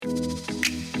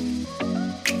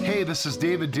Hey, this is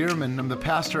David Dearman. I'm the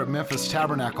pastor at Memphis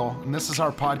Tabernacle, and this is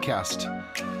our podcast.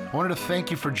 I wanted to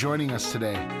thank you for joining us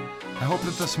today. I hope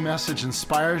that this message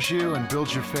inspires you and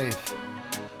builds your faith.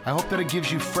 I hope that it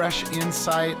gives you fresh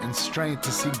insight and strength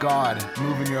to see God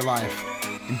move in your life.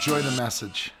 Enjoy the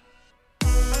message.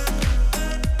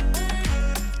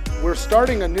 We're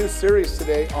starting a new series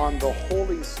today on the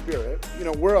Holy Spirit. You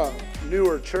know, we're a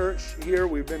newer church here.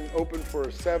 We've been open for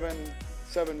seven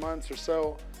months or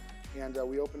so. And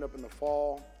we opened up in the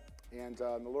fall, and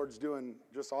the Lord's doing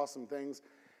just awesome things.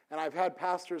 And I've had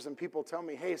pastors and people tell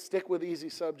me, hey, stick with easy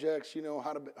subjects, you know,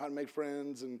 how to make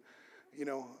friends, and, you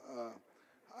know,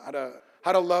 how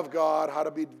to love God, how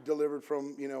to be delivered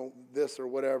from, you know, this or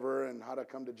whatever, and how to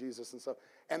come to Jesus and stuff.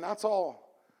 And that's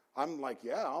all. I'm like,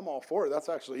 yeah, I'm all for it. That's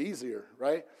actually easier,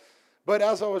 right? But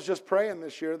as I was just praying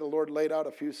this year, the Lord laid out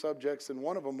a few subjects, and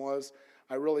one of them was,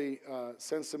 I really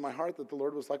sensed in my heart that the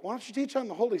Lord was like, why don't you teach on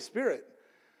the Holy Spirit?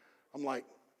 I'm like,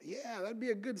 yeah, that'd be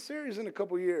a good series in a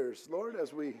couple years, Lord,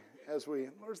 as we,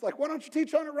 Lord's like, why don't you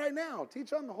teach on it right now?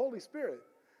 Teach on the Holy Spirit.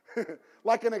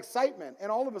 Like an excitement.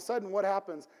 And all of a sudden, what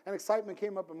happens? An excitement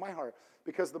came up in my heart,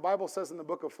 because the Bible says in the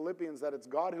book of Philippians that it's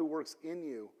God who works in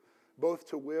you, both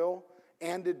to will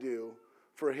and to do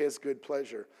for his good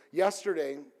pleasure.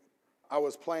 Yesterday, I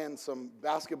was playing some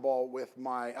basketball with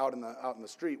out in the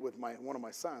street with one of my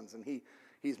sons, and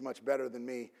he's much better than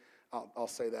me. I'll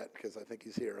say that because I think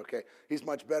he's here. Okay, he's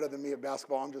much better than me at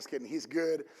basketball. I'm just kidding. He's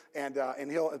good, and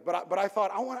he'll. But I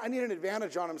thought I need an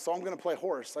advantage on him, so I'm going to play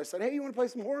horse. I said, hey, you want to play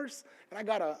some horse? And I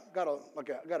got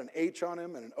an H on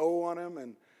him and an O on him,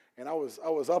 and I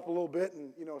was up a little bit,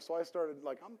 and you know, so I started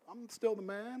like I'm still the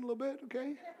man a little bit,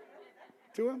 okay,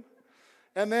 to him.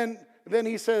 And then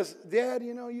he says, Dad,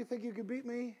 you know, you think you could beat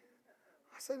me?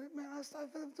 I said, man, I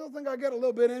still think I got a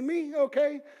little bit in me,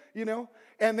 okay, you know.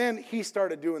 And then he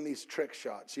started doing these trick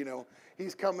shots, you know.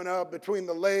 He's coming up between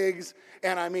the legs,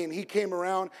 and I mean, he came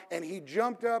around, and he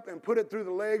jumped up and put it through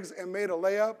the legs and made a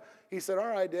layup. He said, all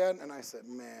right, Dad. And I said,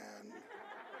 man.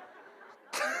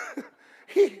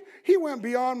 he went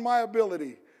beyond my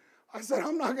ability. I said,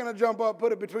 I'm not going to jump up,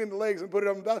 put it between the legs, and put it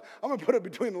on. I'm going to put it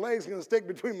between the legs, going to stick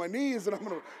between my knees, and I'm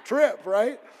going to trip,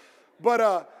 right?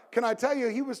 But can I tell you,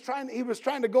 he was trying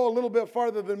to go a little bit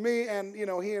farther than me, and you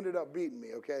know, he ended up beating me.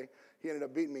 Okay, he ended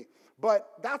up beating me. But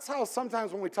that's how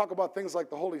sometimes when we talk about things like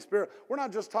the Holy Spirit, we're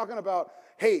not just talking about,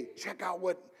 hey, check out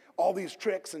what all these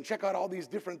tricks and check out all these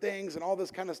different things and all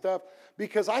this kind of stuff.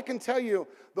 Because I can tell you,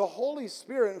 the Holy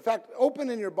Spirit. In fact, open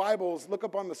in your Bibles, look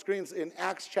up on the screens in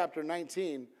Acts chapter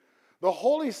 19. The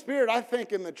Holy Spirit, I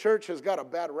think, in the church has got a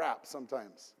bad rap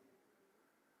sometimes.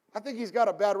 I think he's got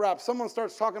a bad rap. Someone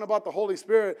starts talking about the Holy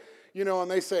Spirit, you know,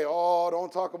 and they say, oh,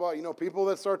 don't talk about, you know, people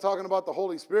that start talking about the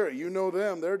Holy Spirit, you know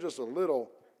them, they're just a little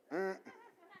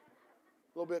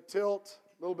bit tilt,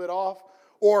 a little bit off.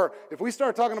 Or if we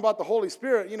start talking about the Holy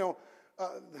Spirit, you know,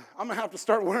 I'm going to have to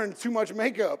start wearing too much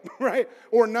makeup, right?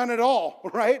 Or none at all,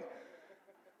 right?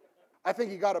 I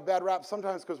think he got a bad rap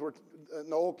sometimes because we're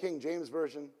in the old King James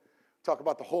Version. Talk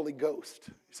about the Holy Ghost.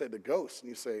 You say the ghost, and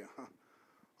you say,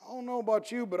 I don't know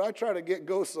about you, but I try to get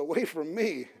ghosts away from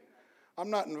me. I'm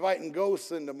not inviting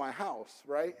ghosts into my house,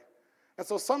 right? And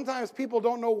so sometimes people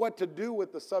don't know what to do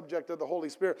with the subject of the Holy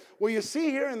Spirit. Well, you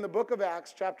see here in the book of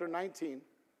Acts, chapter 19,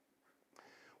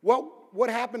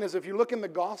 what happened is if you look in the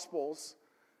Gospels,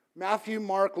 Matthew,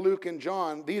 Mark, Luke, and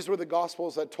John, these were the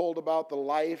Gospels that told about the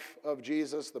life of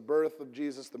Jesus, the birth of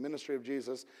Jesus, the ministry of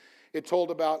Jesus. It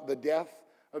told about the death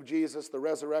of Jesus, the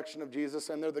resurrection of Jesus,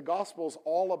 and they're the Gospels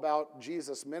all about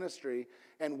Jesus' ministry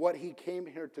and what he came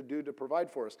here to do to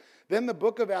provide for us. Then the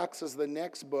book of Acts is the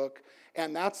next book,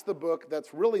 and that's the book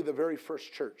that's really the very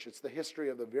first church. It's the history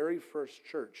of the very first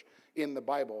church in the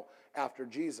Bible after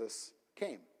Jesus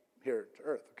came here to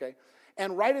earth, okay?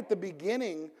 And right at the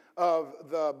beginning of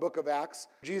the book of Acts,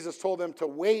 Jesus told them to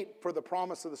wait for the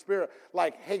promise of the Spirit.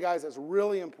 Like, hey guys, it's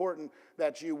really important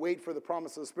that you wait for the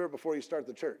promise of the Spirit before you start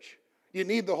the church. You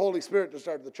need the Holy Spirit to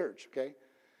start the church, okay?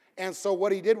 And so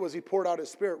what he did was he poured out his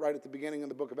Spirit right at the beginning of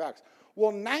the book of Acts.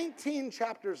 Well, 19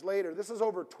 chapters later, this is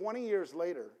over 20 years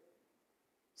later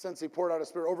since he poured out his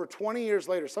Spirit. Over 20 years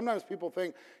later. Sometimes people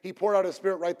think he poured out his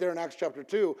Spirit right there in Acts chapter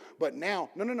 2, but now,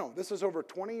 no. This is over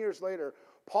 20 years later.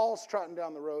 Paul's trotting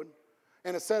down the road,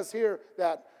 and it says here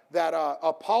that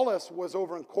Apollos was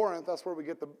over in Corinth. That's where we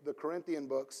get the Corinthian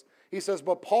books. He says,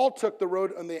 but Paul took the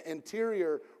road on the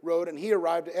interior road, and he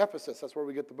arrived at Ephesus. That's where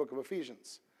we get the book of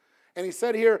Ephesians. And he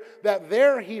said here that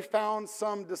there he found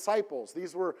some disciples.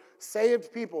 These were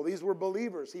saved people. These were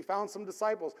believers. He found some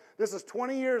disciples. This is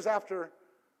 20 years after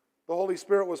the Holy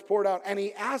Spirit was poured out. And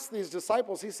he asked these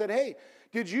disciples, he said, hey,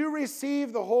 did you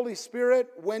receive the Holy Spirit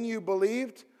when you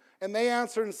believed? And they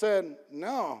answered and said,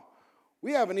 no,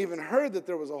 we haven't even heard that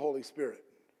there was a Holy Spirit.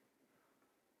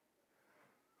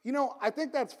 You know, I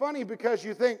think that's funny because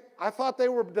you think, I thought they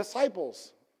were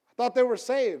disciples. I thought they were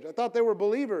saved. I thought they were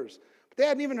believers. But they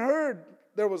hadn't even heard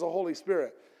there was a Holy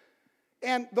Spirit.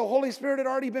 And the Holy Spirit had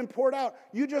already been poured out.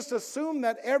 You just assume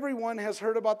that everyone has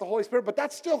heard about the Holy Spirit, but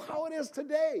that's still how it is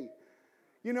today.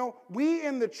 You know, we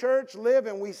in the church live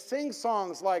and we sing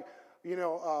songs like,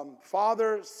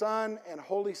 Father, Son, and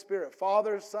Holy Spirit.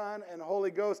 Father, Son, and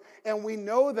Holy Ghost. And we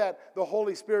know that the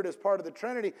Holy Spirit is part of the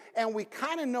Trinity. And we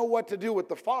kind of know what to do with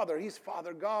the Father. He's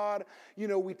Father God. You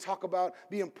know, we talk about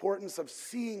the importance of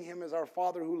seeing Him as our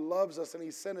Father who loves us and He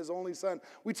sent His only Son.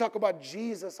 We talk about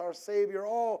Jesus, our Savior.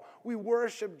 Oh, we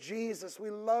worship Jesus.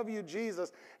 We love you,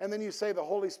 Jesus. And then you say the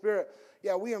Holy Spirit.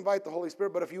 Yeah, we invite the Holy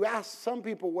Spirit. But if you ask some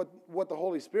people what the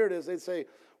Holy Spirit is, they'd say,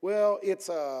 well, it's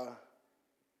a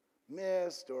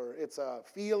mist, or it's a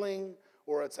feeling,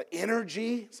 or it's an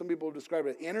energy. Some people describe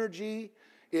it as energy.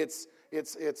 It's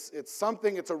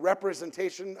something. It's a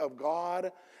representation of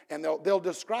God, and they'll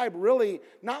describe really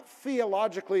not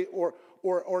theologically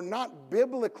or not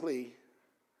biblically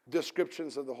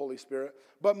descriptions of the Holy Spirit,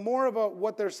 but more of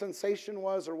what their sensation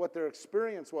was or what their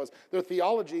experience was. Their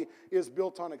theology is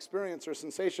built on experience or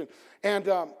sensation.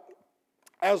 And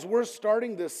as we're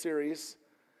starting this series,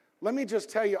 let me just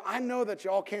tell you, I know that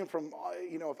you all came from,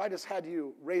 if I just had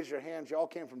you raise your hands, you all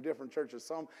came from different churches.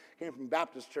 Some came from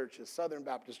Baptist churches, Southern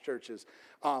Baptist churches,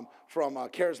 from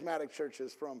charismatic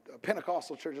churches, from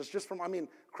Pentecostal churches, just from,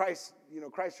 Christ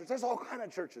Church. There's all kind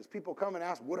of churches. People come and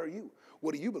ask, what are you?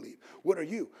 What do you believe? What are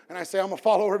you? And I say, I'm a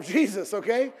follower of Jesus,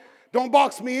 okay? Don't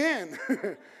box me in.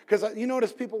 Because you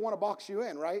notice people want to box you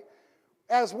in, right?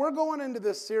 As we're going into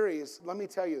this series, let me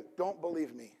tell you, don't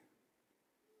believe me.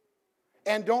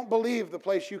 And don't believe the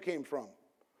place you came from.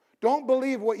 Don't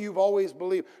believe what you've always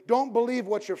believed. Don't believe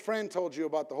what your friend told you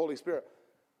about the Holy Spirit.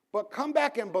 But come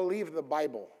back and believe the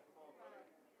Bible.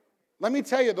 Let me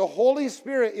tell you, the Holy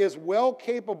Spirit is well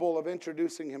capable of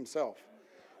introducing Himself.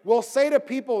 We'll say to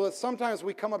people that sometimes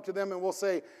we come up to them and we'll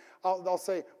say, they'll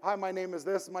say, hi, my name is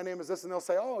this, my name is this. And they'll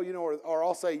say, or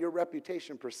I'll say, your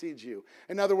reputation precedes you.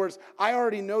 In other words, I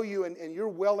already know you and you're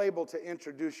well able to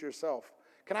introduce yourself.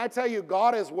 Can I tell you,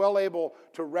 God is well able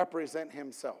to represent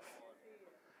Himself.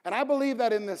 And I believe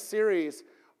that in this series,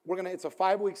 it's a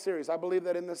 5-week series. I believe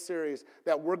that in this series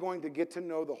that we're going to get to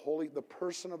know the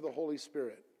person of the Holy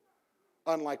Spirit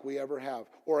unlike we ever have,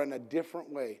 or in a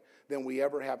different way than we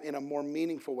ever have, in a more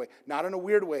meaningful way. Not in a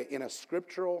weird way, in a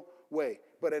scriptural way,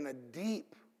 but in a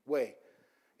deep way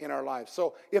in our lives.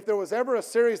 So if there was ever a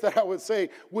series that I would say,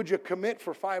 would you commit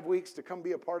for 5 weeks to come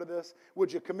be a part of this?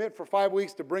 Would you commit for 5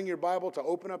 weeks to bring your Bible, to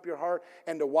open up your heart,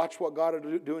 and to watch what God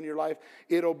will do in your life?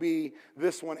 It'll be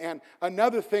this one. And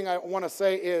another thing I want to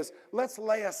say is, let's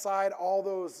lay aside all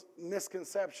those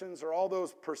misconceptions or all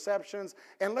those perceptions,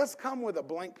 and let's come with a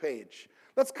blank page.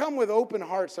 Let's come with open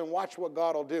hearts and watch what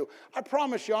God will do. I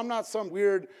promise you, I'm not some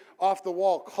weird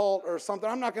off-the-wall cult or something.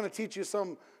 I'm not going to teach you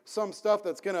some stuff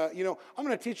that's going to, I'm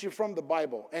going to teach you from the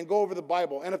Bible and go over the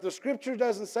Bible. And if the Scripture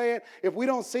doesn't say it, if we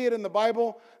don't see it in the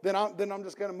Bible, then I'm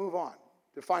just going to move on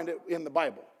to find it in the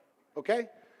Bible. Okay?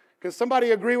 Can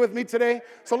somebody agree with me today?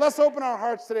 So let's open our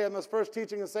hearts today in this first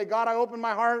teaching and say, God, I open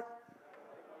my heart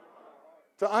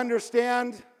to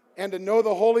understand and to know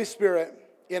the Holy Spirit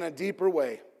in a deeper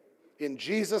way. In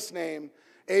Jesus' name,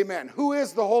 amen. Who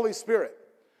is the Holy Spirit?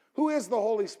 Who is the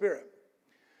Holy Spirit?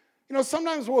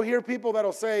 Sometimes we'll hear people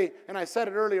that'll say, and I said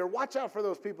it earlier, watch out for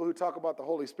those people who talk about the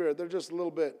Holy Spirit. They're just a little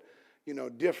bit,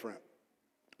 different.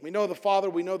 We know the Father,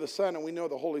 we know the Son, and we know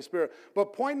the Holy Spirit.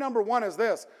 But point number one is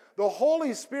this: the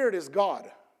Holy Spirit is God.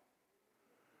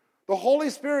 The Holy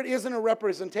Spirit isn't a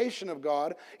representation of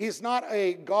God. He's not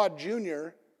a God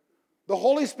Junior. The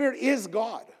Holy Spirit is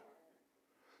God.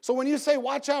 So when you say,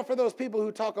 watch out for those people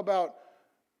who talk about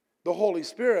the Holy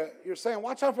Spirit, you're saying,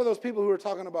 watch out for those people who are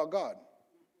talking about God.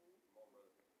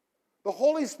 The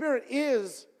Holy Spirit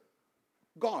is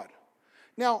God.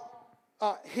 Now,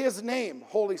 His name,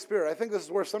 Holy Spirit, I think this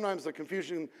is where sometimes the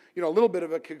confusion, a little bit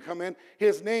of it could come in.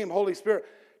 His name, Holy Spirit.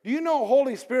 Do you know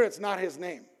Holy Spirit's not His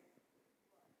name?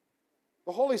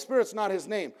 The Holy Spirit's not His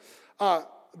name. The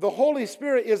Holy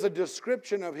Spirit is a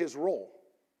description of His role.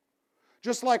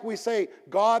 Just like we say,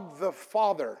 God the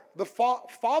Father. The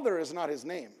Father is not His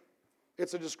name.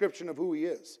 It's a description of who He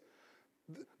is.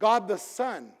 God the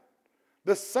Son.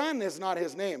 The Son is not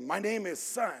His name. My name is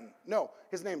Son. No,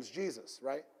 His name is Jesus,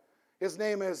 right? His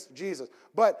name is Jesus.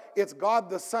 But it's God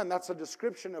the Son. That's a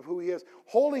description of who He is.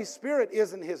 Holy Spirit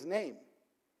isn't His name.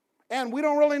 And we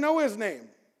don't really know His name.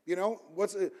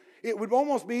 It would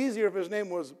almost be easier if His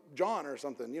name was John or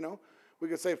something, We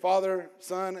could say Father,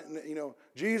 Son, and,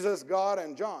 Jesus, God,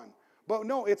 and John. But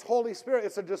no, it's Holy Spirit.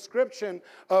 It's a description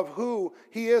of who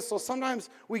he is. So sometimes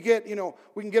we can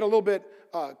get a little bit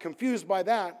confused by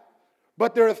that.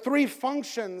 But there are three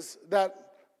functions that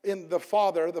in the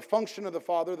Father, the function of the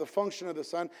Father, the function of the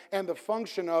Son, and the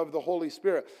function of the Holy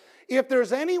Spirit. If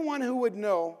there's anyone who would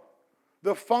know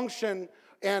the function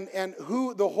and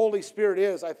who the Holy Spirit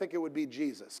is, I think it would be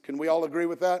Jesus. Can we all agree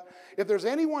with that? If there's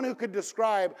anyone who could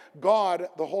describe God,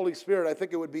 the Holy Spirit, I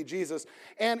think it would be Jesus.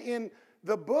 And in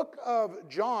the book of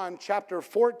John, chapter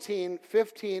 14,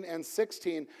 15, and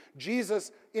 16,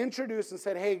 Jesus introduced and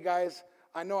said, hey guys,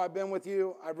 I know I've been with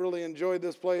you. I've really enjoyed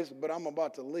this place, but I'm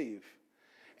about to leave.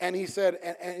 And he said,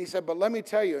 but let me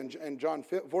tell you, in John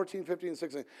 14, 15, and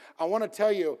 16, I want to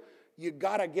tell you, you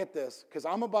got to get this, because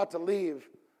I'm about to leave,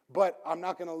 but I'm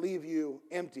not going to leave you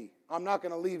empty. I'm not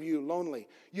going to leave you lonely.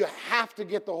 You have to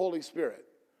get the Holy Spirit.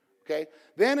 Okay?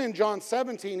 Then in John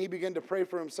 17, he began to pray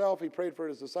for himself. He prayed for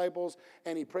his disciples,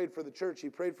 and he prayed for the church. He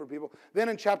prayed for people. Then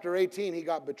in chapter 18, he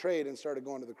got betrayed and started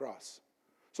going to the cross.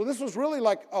 So this was really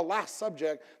like a last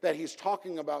subject that he's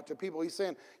talking about to people. He's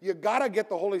saying, you got to get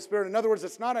the Holy Spirit. In other words,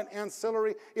 it's not an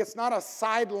ancillary. It's not a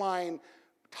sideline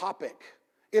topic.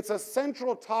 It's a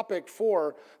central topic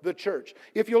for the church.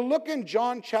 If you look in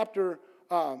John chapter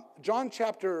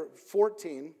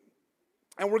 14,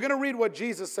 and we're going to read what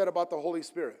Jesus said about the Holy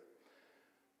Spirit.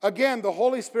 Again, the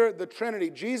Holy Spirit, the Trinity,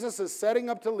 Jesus is setting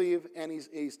up to leave, and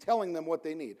he's telling them what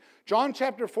they need. John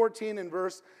chapter 14 and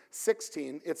verse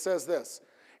 16, it says this,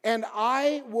 and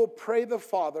I will pray the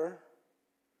Father,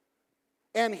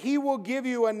 and he will give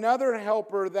you another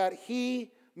helper that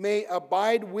he may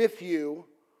abide with you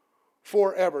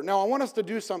forever. Now, I want us to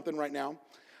do something right now.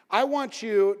 I want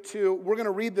you to, we're going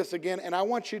to read this again, and I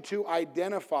want you to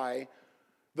identify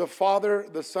the Father,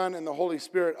 the Son, and the Holy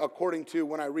Spirit according to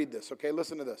when I read this. Okay,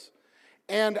 listen to this.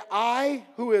 And I,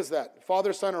 who is that?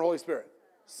 Father, Son, or Holy Spirit?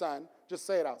 Son. Just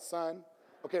say it out. Son.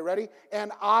 Okay, ready?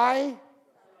 And I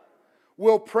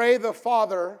will pray the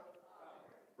Father,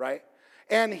 right?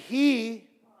 And he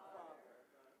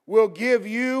will give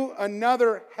you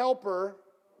another helper,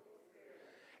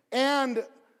 and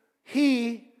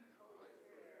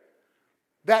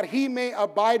that he may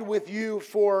abide with you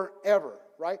forever,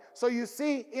 right? So you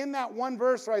see in that one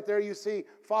verse right there, you see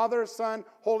Father, Son,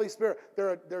 Holy Spirit.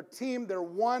 They're a team, they're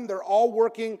one, they're all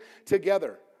working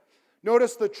together.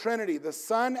 Notice the Trinity. The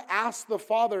Son asked the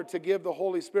Father to give the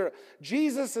Holy Spirit.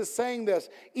 Jesus is saying this,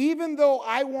 even though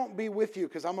I won't be with you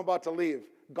because I'm about to leave,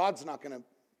 God's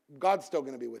still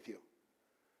going to be with you.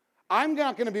 I'm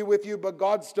not going to be with you, but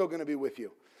God's still going to be with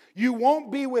you. You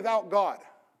won't be without God.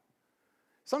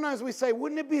 Sometimes we say,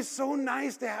 wouldn't it be so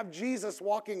nice to have Jesus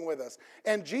walking with us?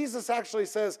 And Jesus actually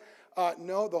says,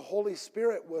 no, the Holy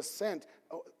Spirit was sent.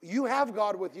 You have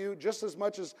God with you just as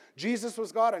much as Jesus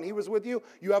was God and he was with you.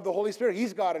 You have the Holy Spirit.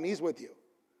 He's God and he's with you.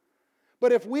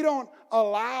 But if we don't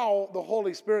allow the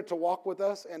Holy Spirit to walk with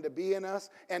us and to be in us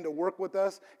and to work with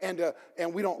us and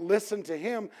we don't listen to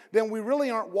him, then we really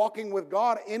aren't walking with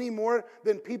God any more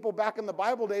than people back in the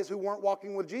Bible days who weren't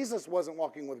walking with Jesus wasn't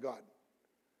walking with God.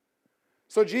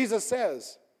 So Jesus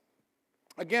says,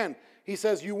 again, he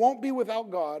says, you won't be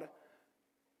without God.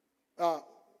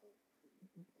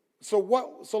 So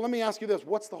let me ask you this.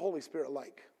 What's the Holy Spirit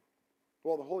like?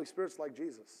 Well, the Holy Spirit's like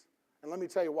Jesus. And let me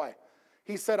tell you why.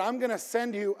 He said, I'm going to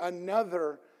send you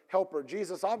another helper.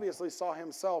 Jesus obviously saw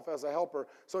himself as a helper.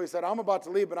 So he said, I'm about to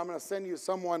leave, but I'm going to send you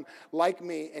someone like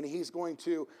me, and he's going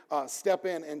to step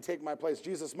in and take my place.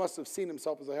 Jesus must have seen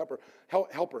himself as a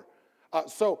helper.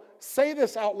 So say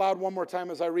this out loud one more time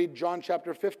as I read John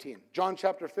chapter 15. John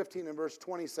chapter 15 and verse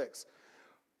 26.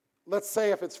 Let's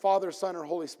say if it's Father, Son, or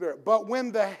Holy Spirit. But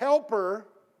when the helper,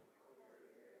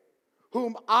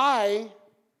 whom I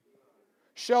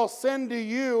shall send to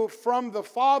you from the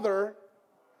Father,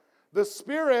 the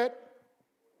Spirit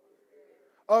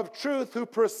of truth who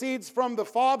proceeds from the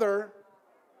Father,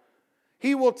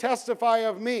 he will testify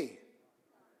of me.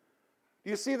 Do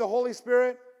you see the Holy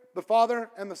Spirit, the Father,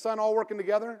 and the Son all working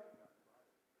together?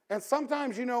 And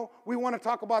sometimes, we want to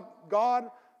talk about God,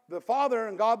 the Father,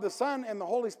 and God, the Son, and the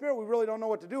Holy Spirit. We really don't know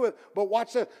what to do with. But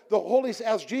watch this.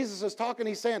 As Jesus is talking,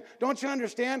 he's saying, don't you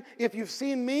understand? If you've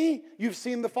seen me, you've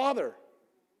seen the Father.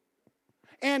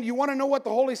 And you want to know what the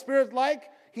Holy Spirit's like?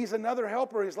 He's another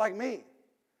helper. He's like me.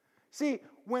 See,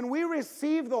 when we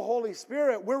receive the Holy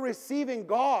Spirit, we're receiving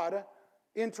God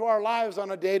into our lives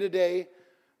on a day-to-day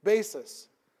basis.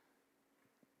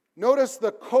 Notice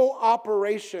the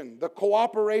cooperation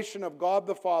of God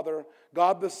the Father,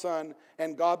 God the Son,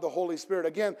 and God the Holy Spirit.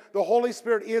 Again, the Holy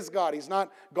Spirit is God. He's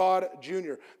not God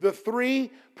Jr. The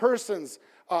three persons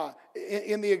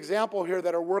in the example here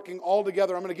that are working all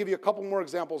together. I'm going to give you a couple more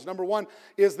examples. Number one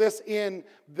is this in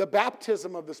the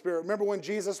baptism of the Spirit. Remember when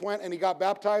Jesus went and he got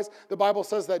baptized? The Bible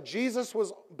says that Jesus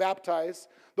was baptized,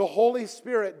 the Holy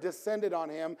Spirit descended on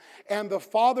him, and the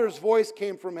Father's voice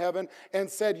came from heaven and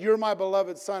said, "You're my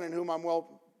beloved Son in whom I'm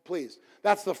well pleased."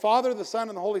 That's the Father, the Son,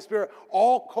 and the Holy Spirit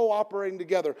all cooperating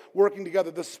together, working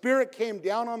together. The Spirit came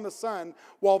down on the Son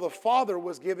while the Father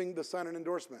was giving the Son an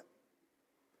endorsement.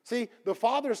 See, the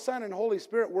Father, Son, and Holy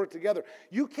Spirit work together.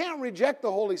 You can't reject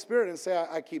the Holy Spirit and say,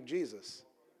 I keep Jesus.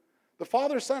 The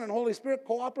Father, Son, and Holy Spirit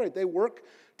cooperate. They work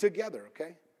together,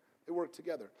 okay? They work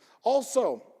together.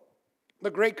 Also,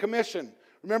 the Great Commission.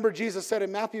 Remember, Jesus said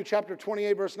in Matthew chapter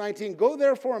 28, verse 19, "Go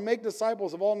therefore and make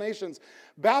disciples of all nations,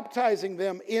 baptizing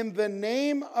them in the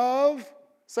name of,"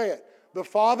 say it, "the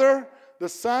Father, the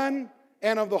Son,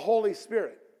 and of the Holy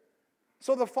Spirit."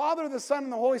 So the Father, the Son,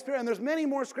 and the Holy Spirit, and there's many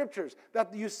more scriptures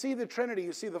that you see the Trinity.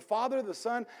 You see the Father, the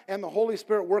Son, and the Holy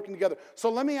Spirit working together.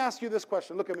 So let me ask you this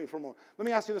question. Look at me for a moment. Let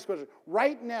me ask you this question.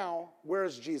 Right now, where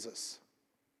is Jesus?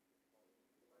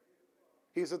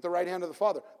 He's at the right hand of the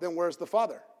Father. Then where's the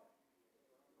Father?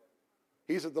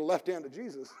 He's at the left hand of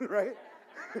Jesus, right?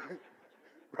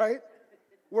 Right?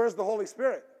 Where's the Holy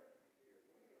Spirit?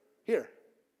 Here.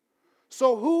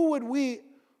 So who would we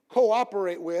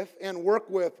cooperate with and work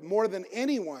with more than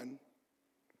anyone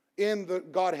in the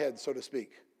Godhead, so to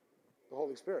speak? The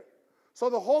Holy Spirit. So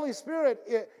the Holy Spirit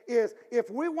is, if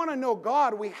we want to know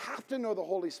God, we have to know the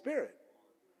Holy Spirit.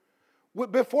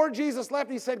 Before Jesus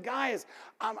left, he said, "Guys,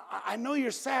 I know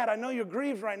you're sad. I know you're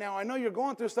grieved right now. I know you're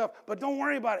going through stuff, but don't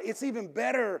worry about it. It's even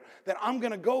better that I'm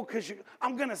going to go because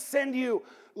I'm going to send you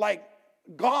like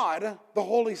God, the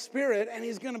Holy Spirit, and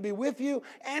he's going to be with you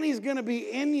and he's going to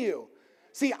be in you."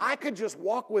 See, I could just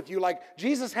walk with you like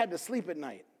Jesus had to sleep at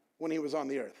night when he was on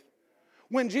the earth.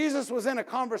 When Jesus was in a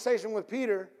conversation with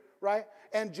Peter, right,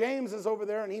 and James is over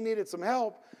there and he needed some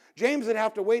help, James would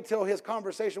have to wait till his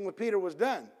conversation with Peter was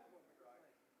done.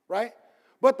 Right?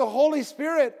 But the Holy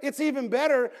Spirit, it's even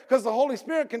better because the Holy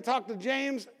Spirit can talk to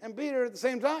James and Peter at the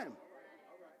same time.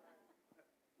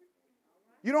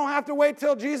 You don't have to wait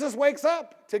till Jesus wakes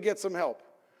up to get some help.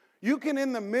 You can,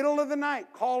 in the middle of the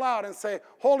night, call out and say,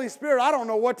 "Holy Spirit, I don't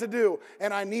know what to do,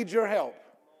 and I need your help."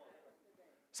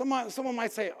 Someone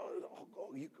might say,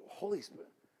 "Holy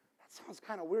Spirit, that sounds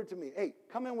kind of weird to me." Hey,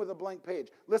 come in with a blank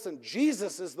page. Listen,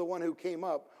 Jesus is the one who came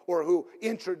up or who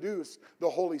introduced the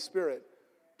Holy Spirit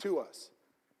to us.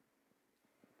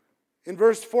 In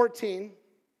verse 14,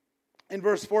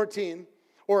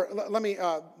 or let me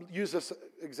use this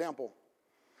example.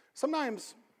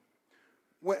 Sometimes,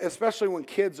 especially when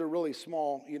kids are really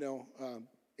small,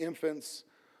 infants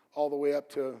all the way up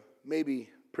to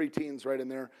maybe preteens right in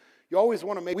there, you always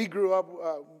want to we grew up,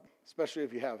 especially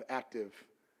if you have active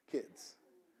kids,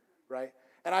 right?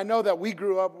 And I know that we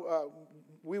grew up,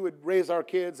 we would raise our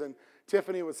kids and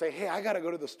Tiffany would say, "Hey, I got to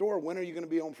go to the store. When are you going to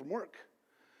be home from work?"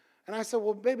 And I said,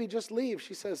 "Well, baby, just leave."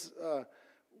 She says,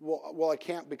 well, I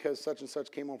can't because such and such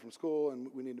came home from school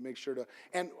and we need to make sure to.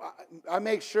 And I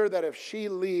make sure that if she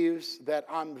leaves that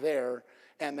I'm there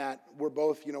and that we're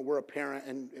both, we're a parent.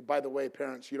 And by the way,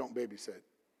 parents, you don't babysit.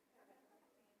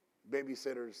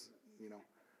 Babysitters,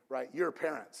 right? You're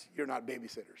parents. You're not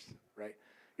babysitters, right?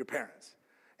 You're parents.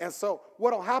 And so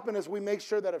what will happen is we make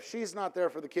sure that if she's not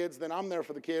there for the kids, then I'm there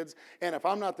for the kids. And if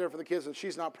I'm not there for the kids and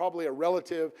she's not, probably a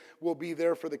relative will be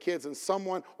there for the kids. And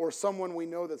someone we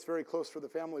know that's very close for the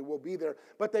family will be there.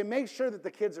 But they make sure that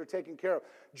the kids are taken care of.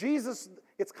 Jesus,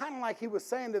 it's kind of like he was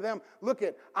saying to them, "Look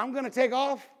I'm going to take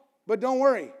off, but don't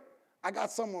worry. I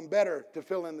got someone better to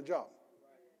fill in the job."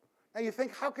 Now you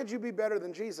think, how could you be better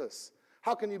than Jesus?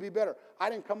 How can you be better? I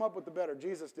didn't come up with the better.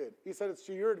 Jesus did. He said it's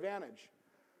to your advantage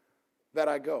that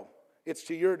I go. It's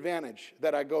to your advantage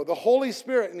that I go. The Holy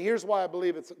Spirit, and here's why I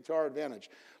believe it's to our advantage.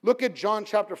 Look at John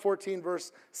chapter 14,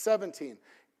 verse 17.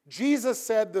 Jesus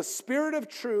said, "The Spirit of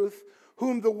truth,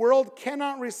 whom the world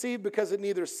cannot receive because it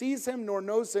neither sees him nor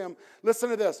knows him." Listen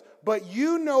to this. "But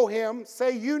you know him,"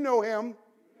 say you know him,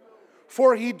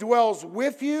 "for he dwells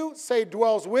with you," say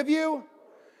dwells with you,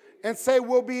 and say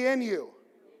will be in you.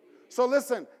 So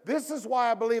listen, this is why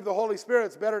I believe the Holy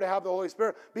Spirit's better to have the Holy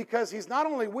Spirit, because he's not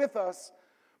only with us,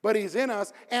 but he's in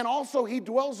us, and also he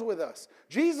dwells with us.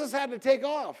 Jesus had to take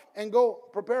off and go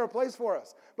prepare a place for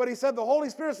us. But he said the Holy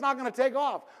Spirit's not going to take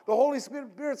off. The Holy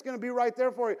Spirit's going to be right there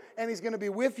for you, and he's going to be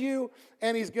with you,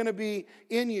 and he's going to be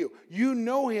in you. You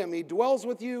know him. He dwells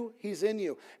with you. He's in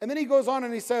you. And then he goes on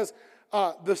and he says,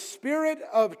 the Spirit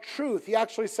of truth. He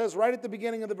actually says right at the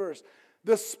beginning of the verse,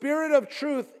 the Spirit of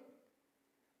truth,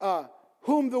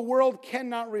 whom the world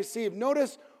cannot receive.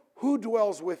 Notice who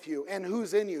dwells with you and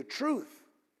who's in you. Truth.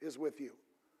 is with you.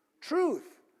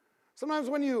 Truth. Sometimes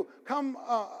when you come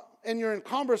and you're in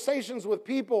conversations with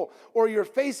people, or you're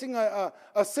facing a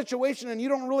situation and you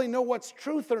don't really know what's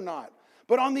truth or not.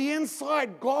 But on the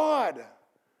inside, God,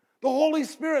 the Holy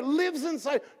Spirit lives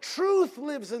inside. Truth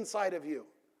lives inside of you.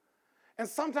 And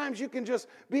sometimes you can just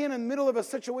be in the middle of a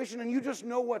situation and you just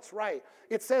know what's right.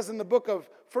 It says in the book of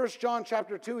 1 John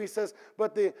chapter 2, he says,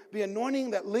 but the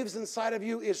anointing that lives inside of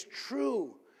you is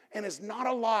true and is not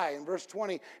a lie, in verse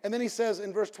 20. And then he says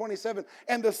in verse 27,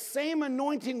 and the same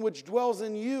anointing which dwells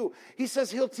in you, he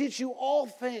says he'll teach you all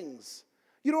things.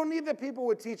 You don't need that people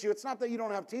would teach you. It's not that you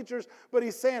don't have teachers, but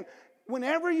he's saying,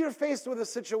 whenever you're faced with a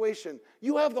situation,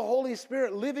 you have the Holy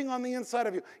Spirit living on the inside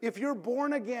of you. If you're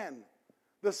born again,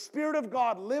 the Spirit of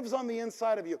God lives on the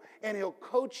inside of you, and he'll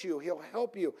coach you, he'll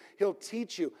help you, he'll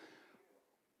teach you.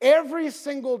 Every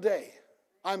single day,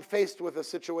 I'm faced with a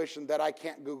situation that I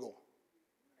can't Google.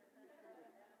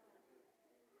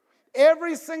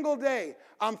 Every single day,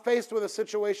 I'm faced with a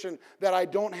situation that I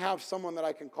don't have someone that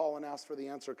I can call and ask for the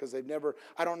answer because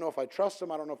I don't know if I trust them.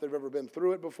 I don't know if they've ever been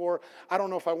through it before. I don't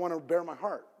know if I want to bare my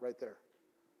heart right there.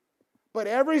 But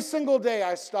every single day,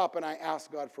 I stop and I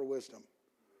ask God for wisdom.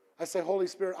 I say, Holy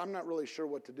Spirit, I'm not really sure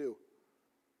what to do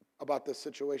about this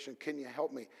situation. Can you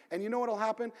help me? And you know what will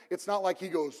happen? It's not like he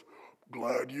goes,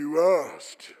 glad you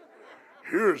asked.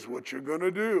 Here's what you're going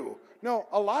to do. No,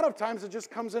 a lot of times it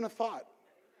just comes in a thought.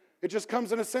 It just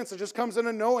comes in a sense. It just comes in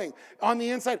a knowing on the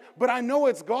inside. But I know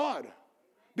it's God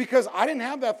because I didn't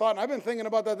have that thought, and I've been thinking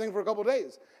about that thing for a couple of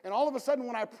days. And all of a sudden,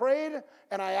 when I prayed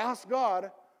and I asked God,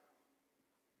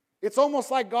 it's almost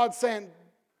like God saying,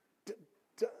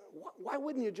 why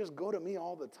wouldn't you just go to me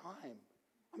all the time?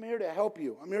 I'm here to help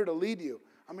you. I'm here to lead you.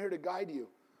 I'm here to guide you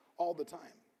all the time.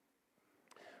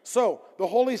 So, the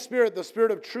Holy Spirit, the Spirit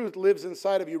of truth, lives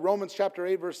inside of you. Romans chapter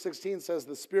 8, verse 16 says,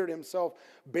 the Spirit himself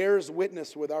bears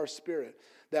witness with our spirit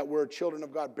that we're children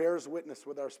of God, bears witness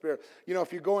with our spirit. You know,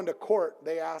 if you go into court,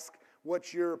 they ask,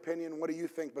 what's your opinion? What do you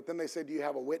think? But then they say, do you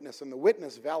have a witness? And the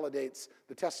witness validates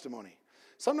the testimony.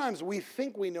 Sometimes we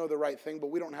think we know the right thing, but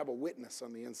we don't have a witness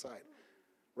on the inside,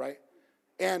 right?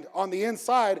 And on the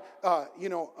inside,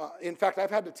 in fact, I've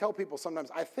had to tell people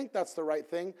sometimes, I think that's the right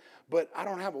thing, but I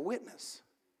don't have a witness.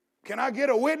 Can I get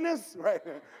a witness? Right.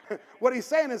 What he's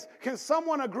saying is, can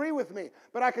someone agree with me?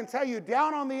 But I can tell you,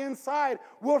 down on the inside,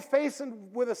 we're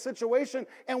facing with a situation,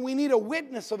 and we need a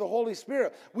witness of the Holy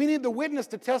Spirit. We need the witness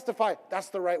to testify, that's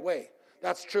the right way.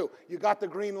 That's true. You got the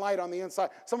green light on the inside.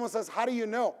 Someone says, how do you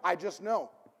know? I just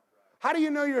know. How do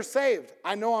you know you're saved?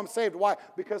 I know I'm saved. Why?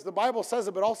 Because the Bible says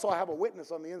it, but also I have a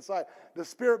witness on the inside. The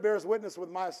Spirit bears witness with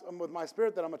my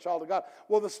spirit that I'm a child of God.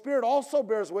 Well, the Spirit also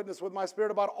bears witness with my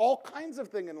spirit about all kinds of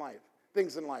things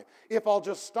in life. If I'll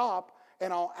just stop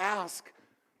and I'll ask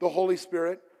the Holy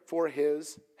Spirit for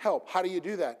his help. How do you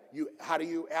do that? How do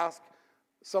you ask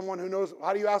someone who knows?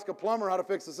 How do you ask a plumber how to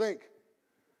fix a sink?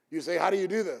 You say, how do you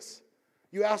do this?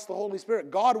 You ask the Holy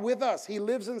Spirit. God with us. He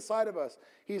lives inside of us.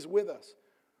 He's with us.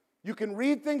 You can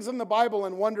read things in the Bible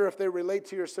and wonder if they relate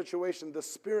to your situation. The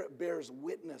Spirit bears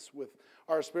witness with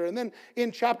our spirit. And then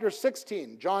in chapter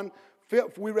 16,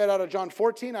 we read out of John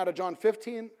 14, out of John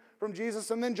 15 from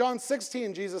Jesus. And then John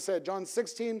 16, Jesus said, John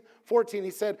 16, 14, he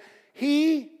said,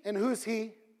 he, and who's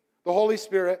he? The Holy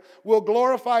Spirit, will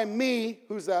glorify me.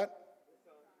 Who's that?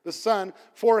 The Son.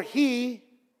 For he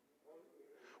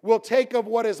will take of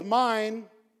what is mine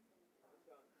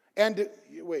and,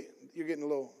 wait, you're getting a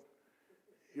little...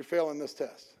 You're failing this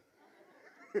test.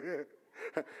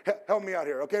 Help me out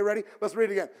here. Okay, ready? Let's read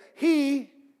it again. He,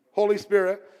 Holy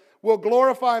Spirit, will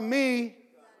glorify me,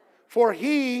 for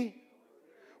he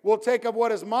will take of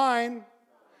what is mine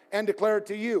and declare it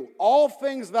to you. All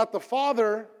things that the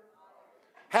Father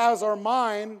has are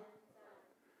mine.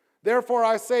 Therefore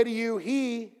I say to you,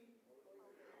 he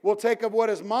will take of what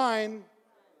is mine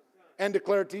and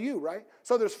declare it to you, right?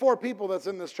 So there's 4 people that's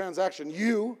in this transaction.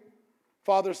 You,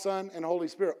 Father, Son, and Holy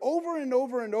Spirit. Over and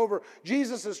over and over,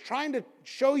 Jesus is trying to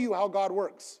show you how God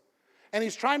works. And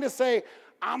he's trying to say,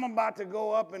 I'm about to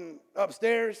go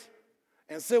upstairs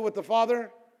and sit with the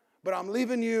Father, but I'm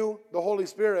leaving you the Holy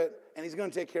Spirit, and he's going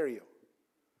to take care of you.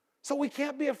 So we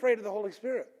can't be afraid of the Holy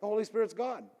Spirit. The Holy Spirit's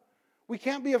God. We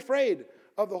can't be afraid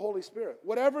of the Holy Spirit.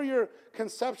 Whatever your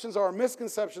conceptions are,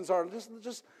 misconceptions are,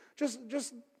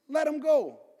 just let them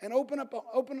go and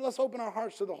let's open our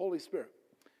hearts to the Holy Spirit.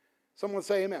 Someone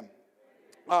say amen.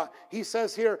 He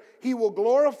says here, he will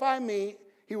glorify me,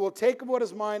 he will take what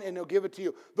is mine, and he'll give it to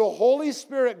you. The Holy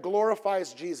Spirit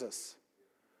glorifies Jesus.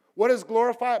 What does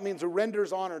glorify? It means it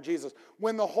renders honor to Jesus.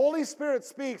 When the Holy Spirit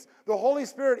speaks, the Holy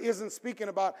Spirit isn't speaking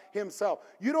about himself.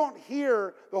 You don't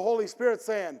hear the Holy Spirit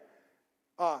saying,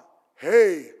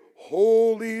 hey,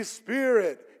 Holy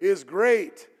Spirit is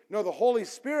great. No, the Holy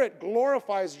Spirit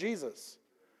glorifies Jesus.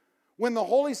 When the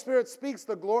Holy Spirit speaks,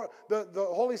 the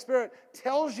Holy Spirit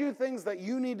tells you things that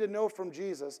you need to know from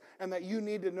Jesus and that you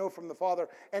need to know from the Father.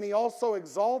 And he also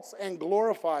exalts and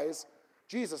glorifies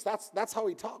Jesus. That's how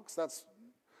he talks.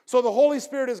 So the Holy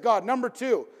Spirit is God. Number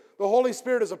 2, the Holy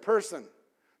Spirit is a person.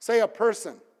 Say a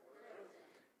person.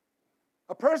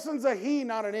 A person's a he,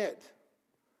 not an it.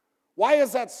 Why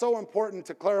is that so important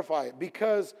to clarify it?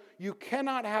 Because you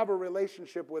cannot have a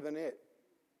relationship with an it.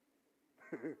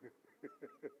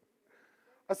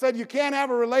 I said you can't have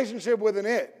a relationship with an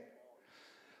it.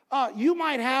 You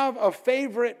might have a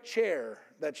favorite chair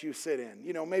that you sit in.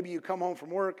 You know, maybe you come home from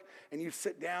work and you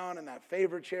sit down in that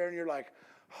favorite chair and you're like,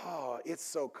 oh, it's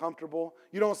so comfortable.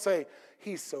 You don't say,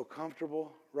 he's so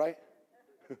comfortable, right?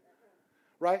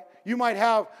 Right? You might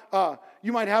have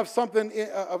something,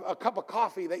 a cup of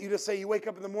coffee that you just say, you wake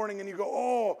up in the morning and you go,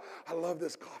 oh, I love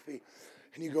this coffee.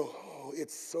 And you go, oh,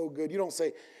 it's so good. You don't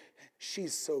say,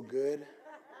 she's so good.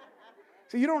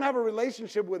 So you don't have a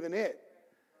relationship with an it.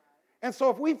 And so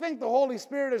if we think the Holy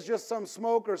Spirit is just some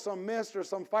smoke or some mist or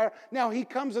some fire, now he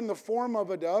comes in the form of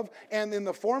a dove and in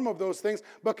the form of those things.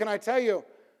 But can I tell you,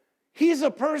 he's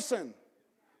a person.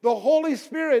 The Holy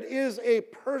Spirit is a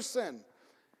person.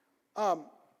 A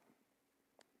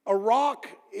rock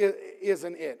is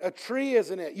an it. A tree is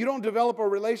an it. You don't develop a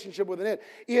relationship with an it.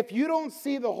 If you don't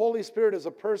see the Holy Spirit as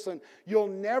a person, you'll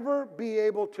never be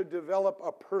able to develop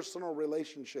a personal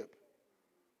relationship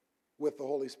with the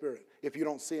Holy Spirit if you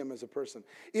don't see him as a person.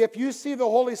 If you see the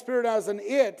Holy Spirit as an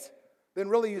it, then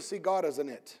really you see God as an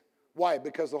it. Why?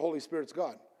 Because the Holy Spirit's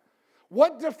God.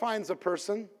 What defines a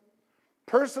person?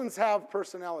 Persons have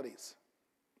personalities.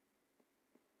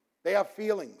 They have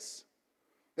feelings.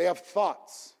 They have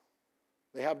thoughts.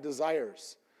 They have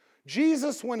desires.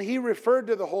 Jesus, when he referred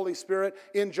to the Holy Spirit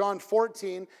in John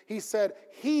 14, he said,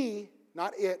 he,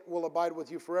 not it, will abide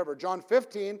with you forever. John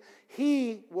 15,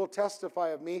 he will testify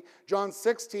of me. John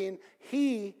 16,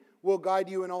 he will guide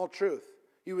you in all truth.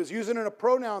 He was using a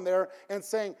pronoun there and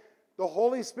saying, the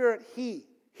Holy Spirit,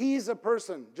 he's a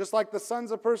person, just like the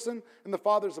Son's a person and the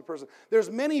Father's a person. There's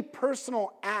many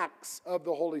personal acts of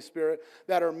the Holy Spirit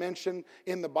that are mentioned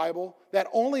in the Bible that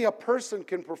only a person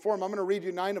can perform. I'm going to read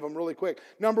you 9 of them really quick.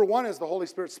 Number 1 is the Holy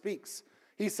Spirit speaks.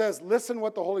 He says, listen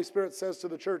what the Holy Spirit says to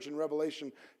the church in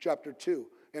Revelation chapter 2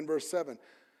 and verse 7.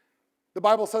 The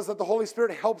Bible says that the Holy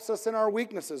Spirit helps us in our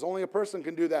weaknesses. Only a person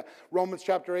can do that. Romans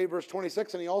chapter 8 verse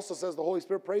 26. And he also says the Holy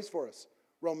Spirit prays for us.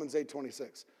 Romans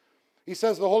 8:26. He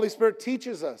says the Holy Spirit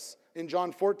teaches us in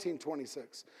John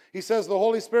 14:26. He says the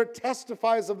Holy Spirit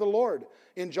testifies of the Lord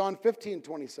in John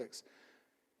 15:26.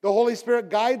 The Holy Spirit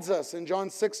guides us in John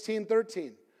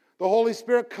 16:13. The Holy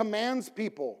Spirit commands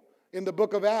people in the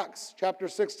book of Acts, chapter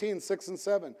 16, 6 and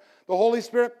 7. The Holy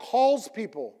Spirit calls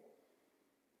people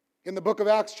in the book of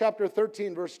Acts, chapter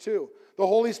 13, verse 2. The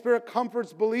Holy Spirit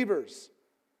comforts believers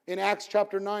in Acts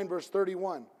chapter 9, verse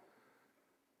 31.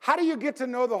 How do you get to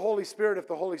know the Holy Spirit if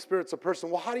the Holy Spirit's a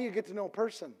person? Well, how do you get to know a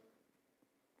person?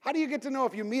 How do you get to know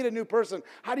if you meet a new person?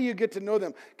 How do you get to know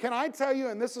them? Can I tell you,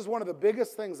 and this is one of the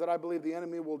biggest things that I believe the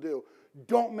enemy will do,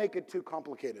 don't make it too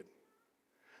complicated.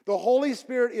 The Holy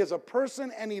Spirit is a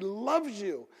person and he loves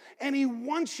you and he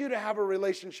wants you to have a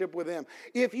relationship with him.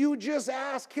 If you just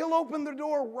ask, he'll open the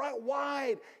door right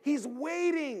wide. He's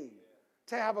waiting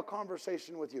to have a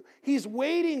conversation with you. He's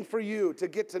waiting for you to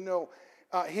get to know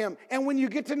him. And when you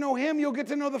get to know him, you'll get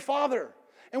to know the Father.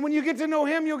 And when you get to know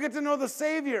him, you'll get to know the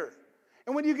Savior.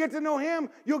 And when you get to know him,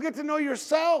 you'll get to know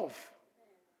yourself.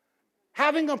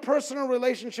 Having a personal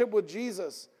relationship with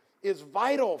Jesus is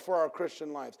vital for our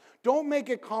Christian lives. Don't make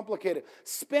it complicated.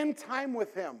 Spend time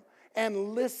with him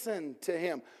and listen to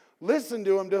him. Listen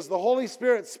to him. Does the Holy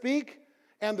Spirit speak?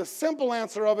 And the simple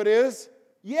answer of it is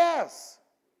yes.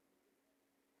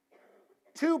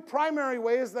 2 primary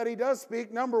ways that he does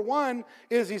speak. Number 1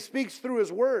 is he speaks through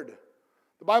his word.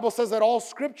 The Bible says that all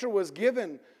scripture was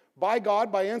given by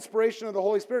God by inspiration of the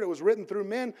Holy Spirit. It was written through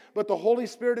men, but the Holy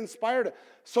Spirit inspired it.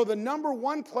 So the number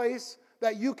 1 place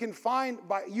that you can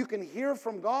you can hear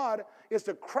from God is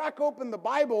to crack open the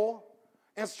Bible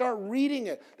and start reading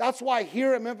it. That's why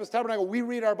here at Memphis Tabernacle, we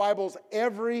read our Bibles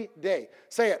every day.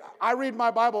 Say it. I read my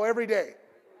Bible every day.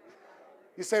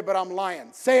 You say, but I'm lying.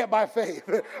 Say it by faith.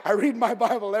 I read my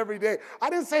Bible every day. I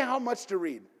didn't say how much to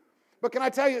read. But can I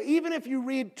tell you, even if you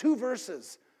read 2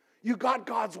 verses, You got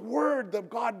God's word,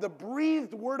 the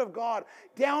breathed word of God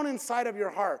down inside of your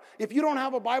heart. If you don't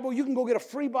have a Bible, you can go get a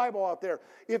free Bible out there.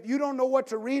 If you don't know what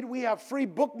to read, we have free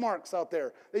bookmarks out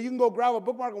there that you can go grab a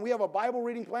bookmark, and we have a Bible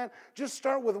reading plan. Just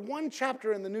start with one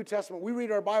chapter in the New Testament. We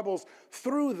read our Bibles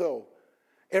through, though,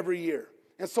 every year.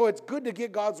 And so it's good to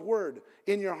get God's word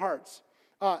in your hearts.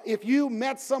 If you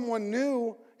met someone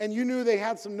new and you knew they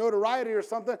had some notoriety or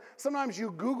something, sometimes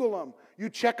you Google them. You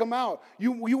check them out.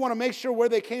 You want to make sure where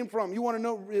they came from. You want to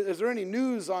know, is there any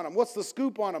news on them? What's the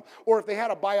scoop on them? Or if they had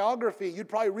a biography, you'd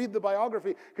probably read the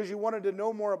biography because you wanted to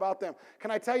know more about them. Can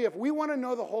I tell you, if we want to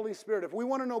know the Holy Spirit, if we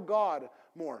want to know God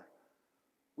more,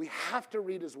 we have to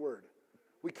read his word.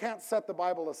 We can't set the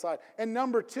Bible aside. And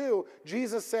number two,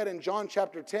 Jesus said in John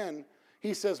chapter 10,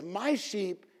 he says, my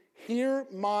sheep hear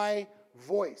my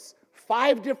voice.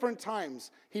 5 different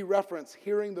times he referenced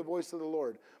hearing the voice of the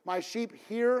Lord. My sheep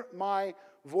hear my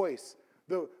voice.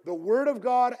 The word of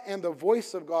God and the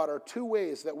voice of God are 2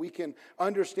 ways that we can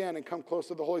understand and come close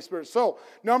to the Holy Spirit. So,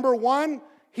 number 1,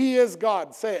 he is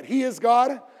God. Say it. He is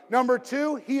God. Number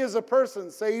 2, he is a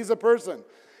person. Say he's a person.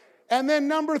 And then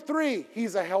number 3,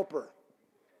 he's a helper.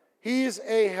 He's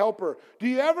a helper. Do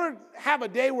you ever have a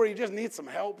day where you just need some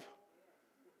help?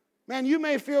 Man, you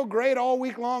may feel great all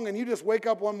week long, and you just wake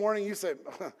up one morning, you say,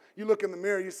 you look in the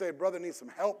mirror, you say, brother needs some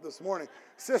help this morning.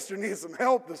 Sister needs some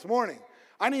help this morning.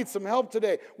 I need some help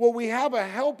today. Well, we have a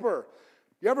helper.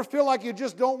 You ever feel like you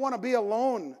just don't want to be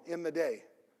alone in the day?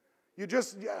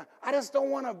 I just don't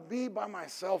want to be by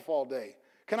myself all day.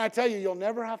 Can I tell you, you'll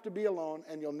never have to be alone,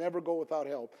 and you'll never go without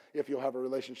help if you'll have a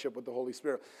relationship with the Holy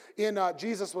Spirit.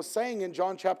 Jesus was saying in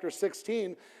John chapter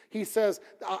 16, he says,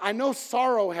 I know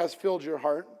sorrow has filled your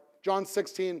heart. John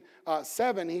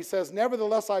 16:7, he says,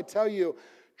 nevertheless, I tell you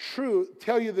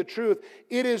the truth.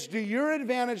 It is to your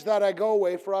advantage that I go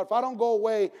away. For if I don't go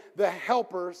away, the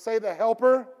helper, say the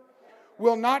helper,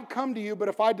 will not come to you. But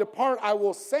if I depart, I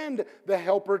will send the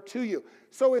helper to you.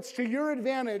 So it's to your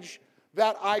advantage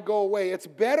that I go away. It's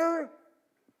better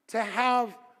to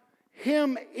have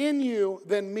him in you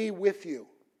than me with you.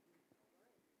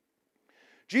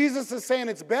 Jesus is saying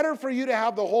it's better for you to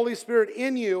have the Holy Spirit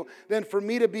in you than for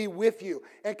me to be with you.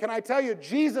 And can I tell you,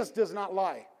 Jesus does not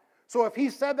lie. So if he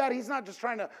said that, he's not just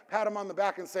trying to pat him on the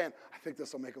back and saying, I think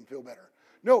this will make him feel better.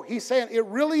 No, he's saying it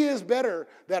really is better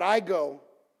that I go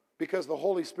because the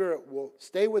Holy Spirit will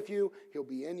stay with you. He'll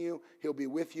be in you. He'll be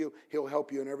with you. He'll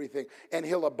help you in everything. And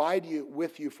he'll abide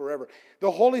with you forever.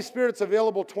 The Holy Spirit's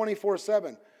available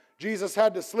 24/7. Jesus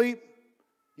had to sleep.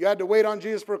 You had to wait on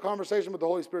Jesus for a conversation, but the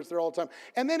Holy Spirit's there all the time.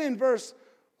 And then in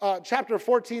chapter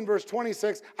 14, verse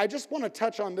 26, I just want to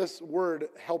touch on this word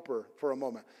helper for a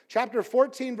moment. Chapter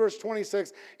 14, verse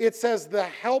 26, it says the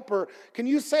helper. Can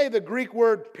you say the Greek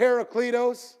word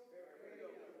parakletos?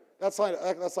 That's like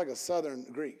a southern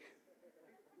Greek.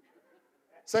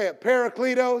 Say it,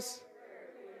 parakletos.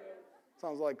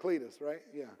 Sounds like Cletus, right?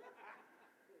 Yeah.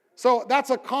 So that's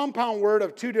a compound word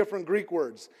of 2 different Greek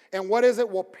words. And what is it?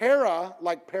 Well, para,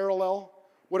 like parallel.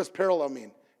 What does parallel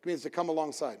mean? It means to come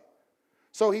alongside.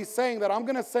 So he's saying that I'm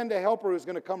going to send a helper who's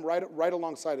going to come right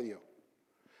alongside of you.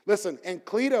 Listen, and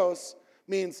kletos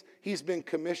means he's been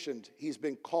commissioned. He's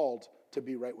been called to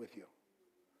be right with you.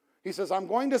 He says, I'm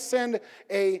going to send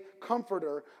a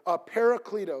comforter, a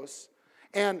parakletos,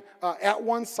 and at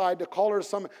one side to call her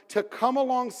some, to come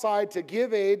alongside, to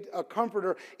give aid, a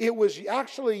comforter. It was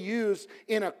actually used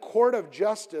in a court of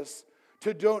justice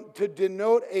to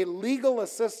denote a legal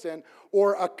assistant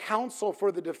or a counsel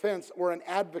for the defense or an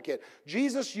advocate.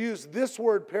 Jesus used this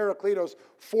word parakletos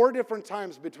 4 different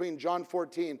times between John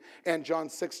 14 and John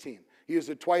 16. He used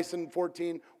it twice in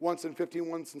 14, once in 15,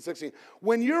 once in 16.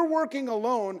 When you're working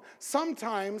alone,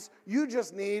 sometimes you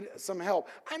just need some help.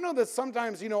 I know that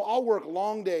sometimes, I'll work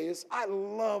long days. I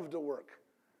love to work.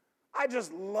 I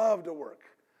just love to work.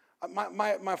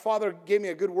 My father gave me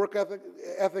a good work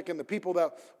ethic, and the people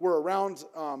that were around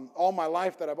all my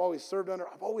life that I've always served under,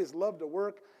 I've always loved to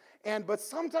work. But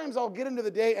sometimes I'll get into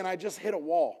the day and I just hit a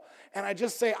wall. And I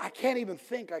just say, I can't even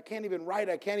think, I can't even write,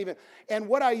 And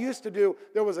what I used to do,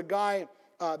 there was a guy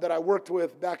that I worked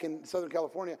with back in Southern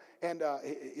California, and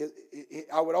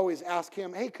I would always ask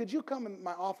him, hey, could you come in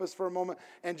my office for a moment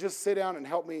and just sit down and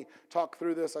help me talk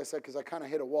through this? I said, because I kind of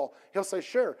hit a wall. He'll say,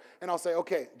 sure. And I'll say,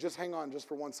 okay, just hang on just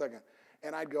for 1 second.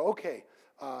 And I'd go, okay.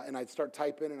 And I'd start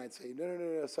typing, and I'd say,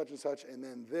 no, such and such, and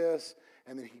then this.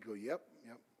 And then he'd go, yep.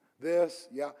 This,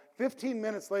 yeah. 15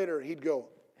 minutes later, he'd go,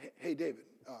 hey, David,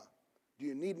 do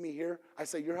you need me here? I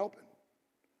say, you're helping.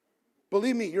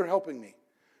 Believe me, you're helping me.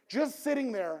 Just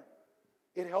sitting there,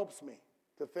 it helps me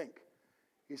to think.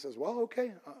 He says, well,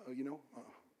 okay,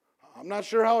 I'm not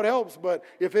sure how it helps, but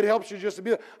if it helps you just to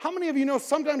be there. How many of you know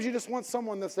sometimes you just want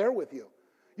someone that's there with you?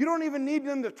 You don't even need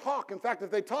them to talk. In fact, if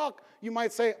they talk, you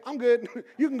might say, I'm good.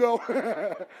 You can go.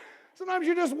 Sometimes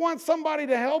you just want somebody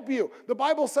to help you. The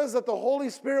Bible says that the Holy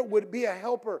Spirit would be a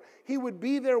helper. He would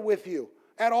be there with you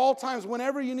at all times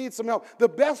whenever you need some help. The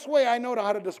best way I know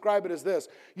how to describe it is this.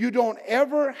 You don't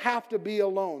ever have to be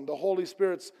alone. The Holy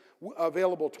Spirit's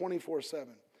available 24/7.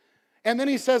 And then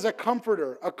he says a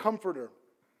comforter.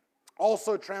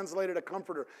 Also translated a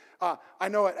comforter. I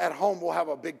know at home we'll have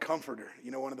a big comforter,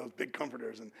 one of those big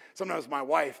comforters. And sometimes my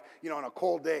wife, on a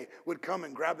cold day, would come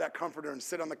and grab that comforter and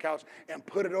sit on the couch and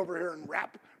put it over here and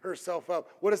wrap herself up.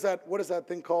 What is that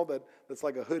thing called that's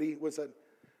like a hoodie? What's that?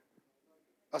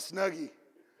 A Snuggie.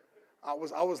 I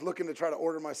was looking to try to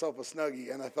order myself a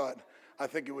Snuggie, and I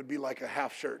think it would be like a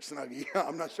half shirt Snuggie.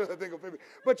 I'm not sure that thing will fit me.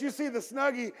 But you see the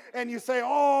Snuggie and you say,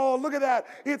 oh, look at that.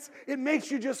 It makes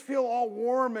you just feel all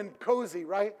warm and cozy,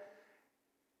 right?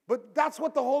 But that's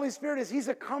what the Holy Spirit is. He's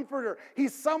a comforter.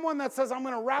 He's someone that says, I'm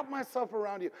going to wrap myself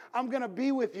around you. I'm going to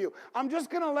be with you. I'm just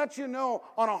going to let you know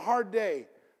on a hard day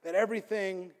that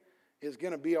everything is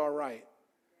going to be all right.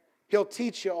 He'll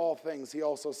teach you all things, he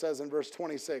also says in verse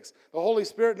 26. The Holy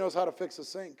Spirit knows how to fix a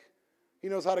sink. He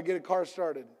knows how to get a car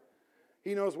started.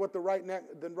 He knows what the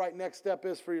right next step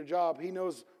is for your job. He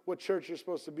knows what church you're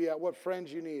supposed to be at, what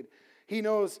friends you need. He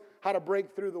knows how to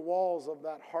break through the walls of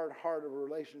that hard heart of a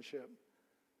relationship.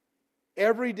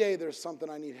 Every day there's something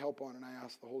I need help on, and I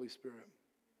ask the Holy Spirit.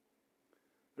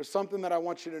 There's something that I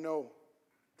want you to know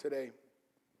today.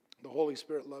 The Holy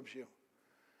Spirit loves you,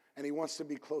 and he wants to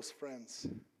be close friends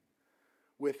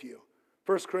with you.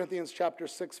 1 Corinthians chapter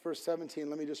 6, verse 17,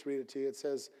 let me just read it to you. It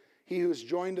says, he who's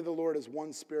joined to the Lord is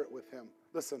one spirit with him.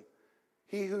 Listen,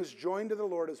 he who's joined to the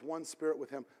Lord is one spirit with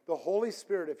him. The Holy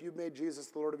Spirit, if you've made Jesus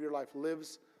the Lord of your life,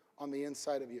 lives on the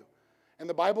inside of you. And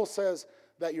the Bible says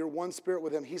that you're one spirit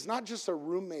with him. He's not just a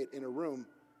roommate in a room.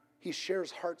 He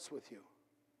shares hearts with you.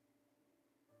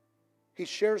 He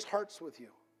shares hearts with you.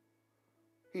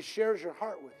 He shares your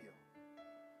heart with you.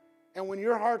 And when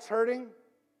your heart's hurting,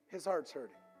 his heart's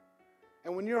hurting.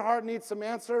 And when your heart needs some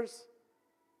answers,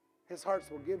 his heart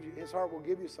will give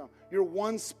you some. You're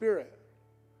one spirit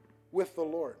with the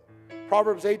Lord.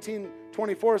 Proverbs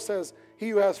 18:24 says, he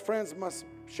who has friends must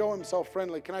show himself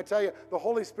friendly. Can I tell you, the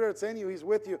Holy Spirit's in you, he's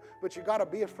with you, but you got to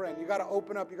be a friend. You got to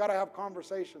open up. You got to have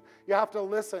conversation. You have to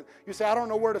listen. You say, I don't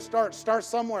know where to start. Start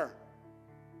somewhere.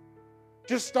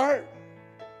 Just start.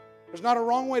 There's not a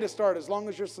wrong way to start as long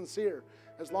as you're sincere,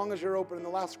 as long as you're open. In the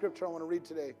last scripture I want to read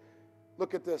today,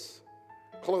 look at this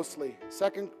closely.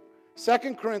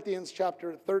 2 Corinthians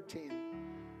chapter 13,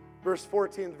 verse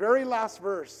 14, the very last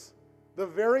verse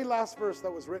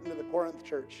that was written to the Corinth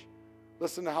church.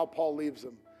 Listen to how Paul leaves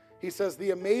them. He says,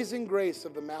 the amazing grace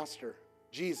of the Master,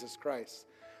 Jesus Christ,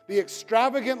 the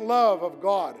extravagant love of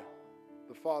God,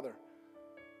 the Father.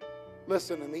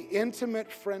 Listen, and the intimate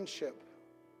friendship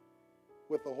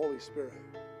with the Holy Spirit.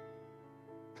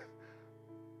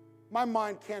 My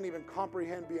mind can't even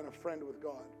comprehend being a friend with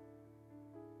God,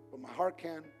 but my heart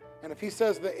can. And if he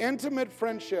says the intimate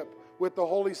friendship with the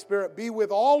Holy Spirit be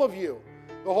with all of you,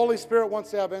 the Holy Spirit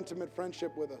wants to have intimate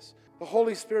friendship with us. The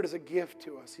Holy Spirit is a gift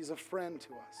to us. He's a friend to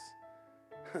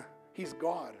us. He's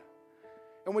God.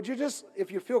 And would you just,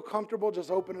 if you feel comfortable, just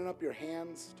opening up your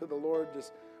hands to the Lord,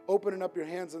 just opening up your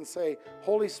hands and say,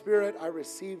 Holy Spirit, I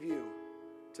receive you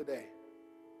today.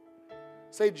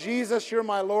 Say, Jesus, you're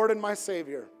my Lord and my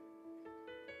Savior.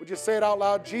 Would you say it out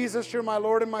loud? Jesus, you're my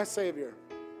Lord and my Savior.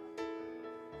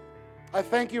 I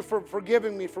thank you for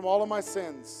forgiving me from all of my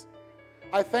sins.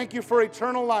 I thank you for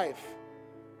eternal life.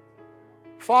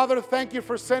 Father, thank you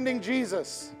for sending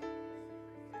Jesus.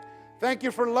 Thank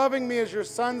you for loving me as your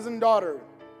sons and daughter.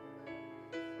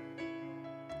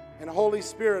 And Holy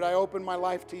Spirit, I open my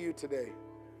life to you today.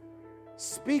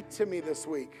 Speak to me this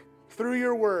week through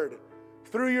your word,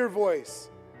 through your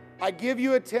voice. I give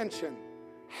you attention.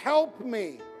 Help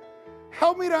me.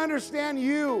 Help me to understand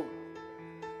you.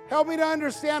 Help me to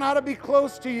understand how to be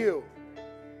close to you.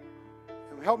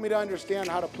 And help me to understand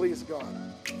how to please God.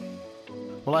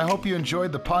 Well, I hope you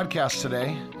enjoyed the podcast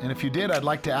today. And if you did, I'd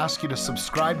like to ask you to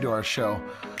subscribe to our show.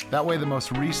 That way the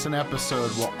most recent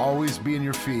episode will always be in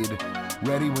your feed,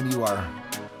 ready when you are.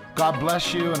 God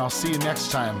bless you, and I'll see you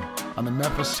next time on the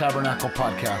Memphis Tabernacle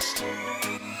Podcast.